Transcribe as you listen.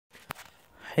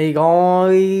Hey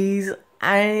guys,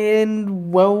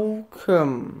 and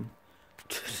welcome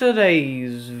to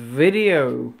today's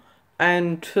video.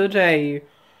 And today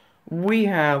we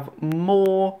have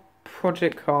more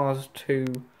Project Cars 2.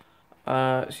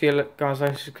 So yeah, look guys,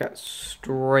 let's just get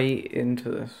straight into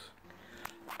this.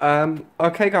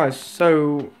 Okay guys,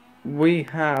 so we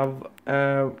have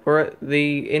we're at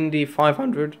the Indy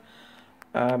 500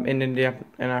 in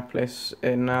Indianapolis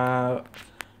in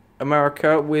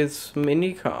America with some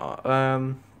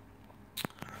IndyCar.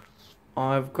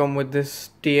 I've gone with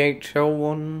this DHL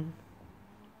one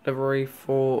livery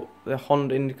for the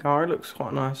Honda IndyCar. It looks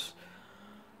quite nice.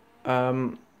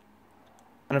 And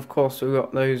of course we've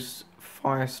got those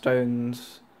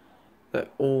Firestones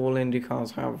that all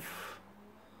IndyCars have.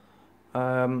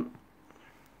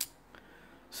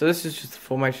 So this is just the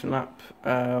formation lap.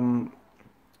 If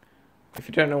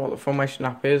you don't know what the formation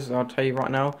lap is, I'll tell you right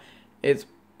now. It's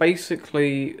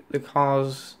basically the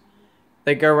cars,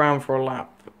 they go around for a lap,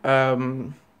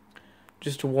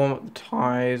 just to warm up the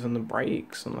tyres and the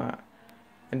brakes and that,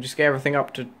 and just get everything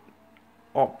up to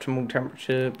optimal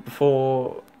temperature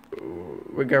before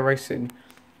we go racing.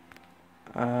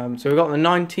 So we've got the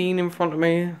 19 in front of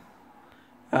me.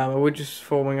 We're just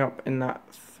forming up in that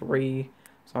 3,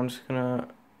 so I'm just gonna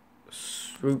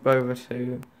swoop over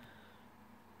to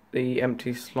the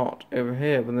empty slot over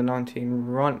here with the 19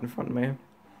 right in front of me.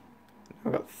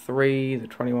 I've got 3, the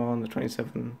 21, the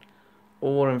 27,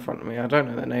 all in front of me. I don't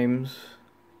know their names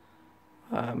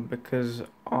because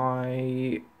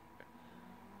I've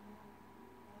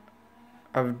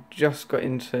just got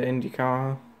into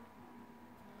IndyCar.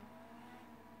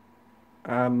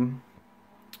 I'm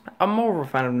more of a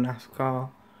fan of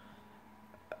NASCAR,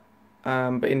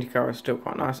 but IndyCar is still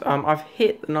quite nice. I've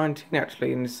hit the 19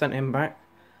 actually and sent him back,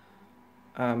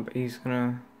 but he's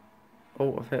gonna.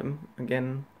 Oh, I've hit him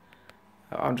again.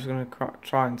 I'm just going to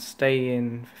try and stay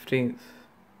in 15th.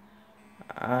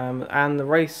 And the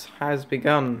race has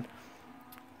begun.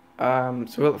 So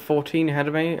we've got the 14 ahead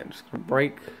of me. I'm just going to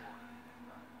brake.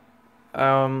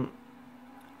 So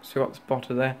we've got the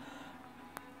spotter there.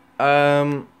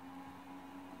 Going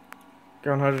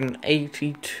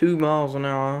 182 miles an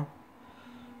hour.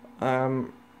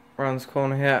 Around this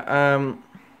corner here.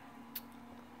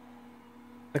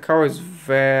 The car is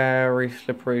very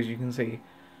slippery, as you can see.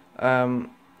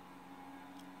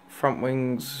 Front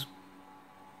wings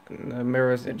and the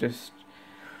mirrors are just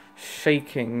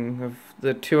shaking of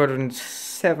the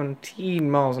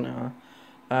 217 miles an hour.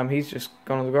 He's just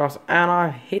gone on the grass and I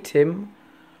hit him.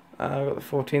 I got the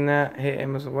 14 there, hit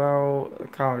him as well. The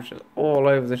car was just all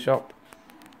over the shop.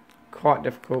 Quite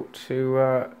difficult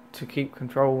to keep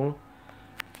control.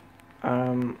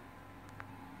 So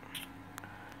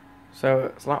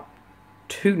it's lap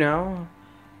 2 now.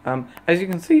 As you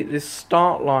can see, this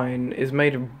start line is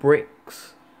made of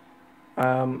bricks.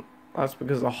 That's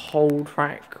because the whole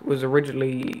track was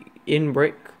originally in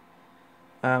brick,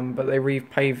 but they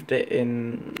repaved it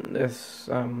in this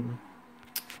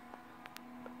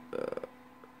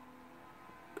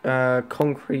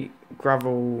concrete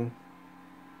gravel.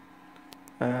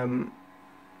 But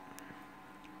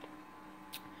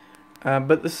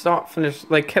the start finish,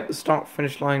 they kept the start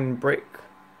finish line brick.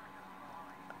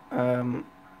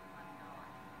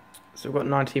 So we've got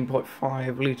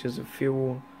 19.5 litres of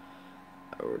fuel,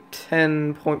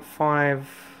 10.5,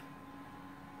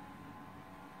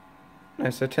 no,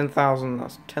 so 10,000,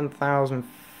 that's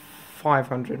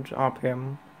 10,500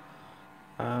 RPM,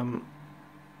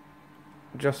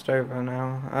 just over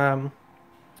now,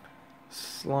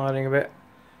 sliding a bit.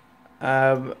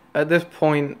 At this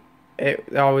point,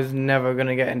 I was never going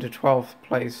to get into 12th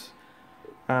place,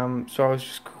 so I was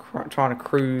just trying to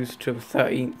cruise to the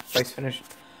 13th place finish.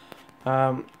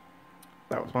 That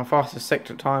was my fastest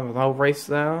sector time of the whole race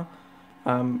there.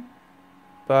 But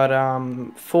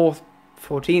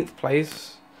 14th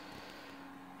place,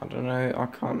 I don't know, I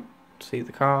can't see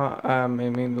the car. I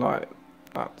mean, like,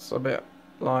 that's a bit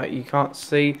like you can't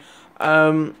see.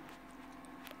 Oh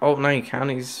no, you can.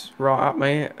 He's right up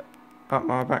me, up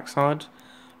my backside.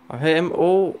 I hit him.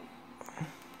 Oh,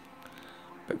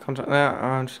 bit of contact there.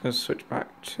 I'm just going to switch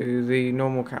back to the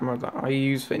normal camera that I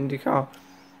use for IndyCar.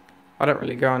 I don't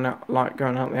really like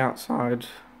going out the outside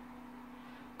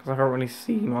because I can't really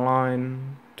see my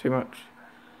line too much.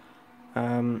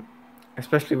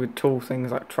 Especially with tall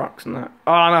things like trucks and that.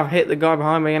 Oh, and I've hit the guy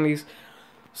behind me and he's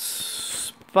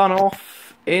spun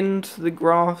off into the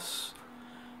grass.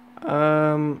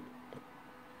 So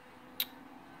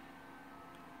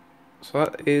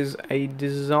that is a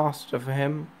disaster for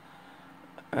him.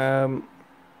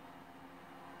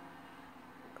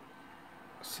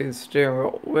 See the steering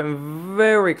wheel. Went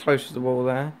very close to the wall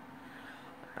there.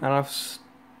 And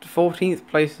 14th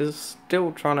place is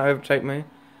still trying to overtake me.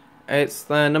 It's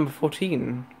the number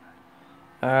 14.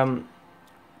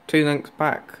 2 lengths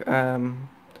back. So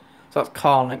that's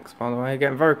car lengths, by the way.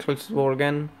 Getting very close to the wall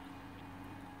again.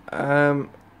 I've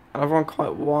run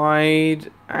quite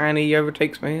wide, and he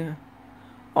overtakes me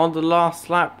on the last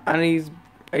lap, and he's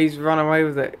run away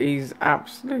with it. He's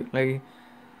absolutely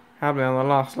had me on the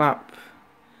last lap,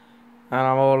 and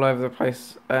I'm all over the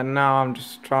place. And now I'm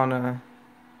just trying to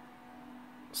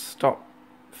stop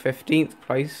 15th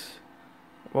place.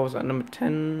 What was that, number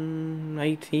 10,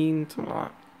 18, something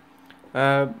like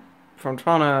that. From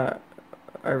trying to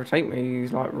overtake me,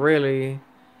 he's like really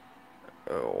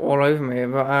all over me.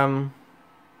 But I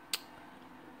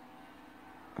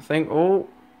think, oh,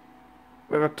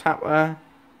 bit of a tap there,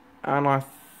 and I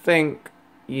think,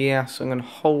 yes, I'm going to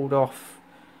hold off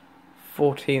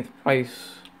 14th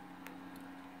place.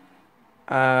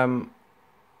 Not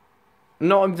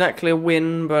exactly a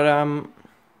win, but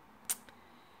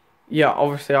yeah,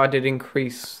 obviously I did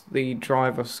increase the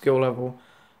driver skill level.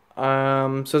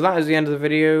 So that is the end of the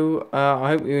video. I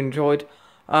hope you enjoyed.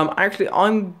 Actually,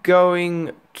 I'm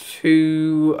going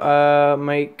to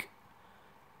make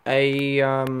a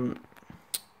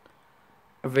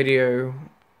video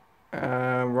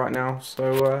right now.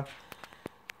 So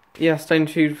yeah, stay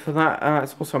tuned for that.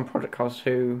 It's also on Project Cars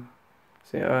 2.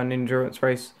 It's an endurance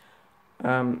race.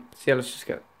 So yeah, let's just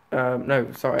get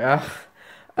no, sorry.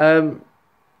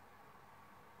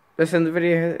 Let's end the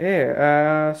video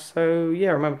here. So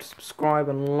yeah, remember to subscribe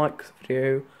and like the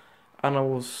video, and I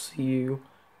will see you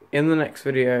in the next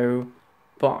video.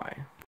 Bye.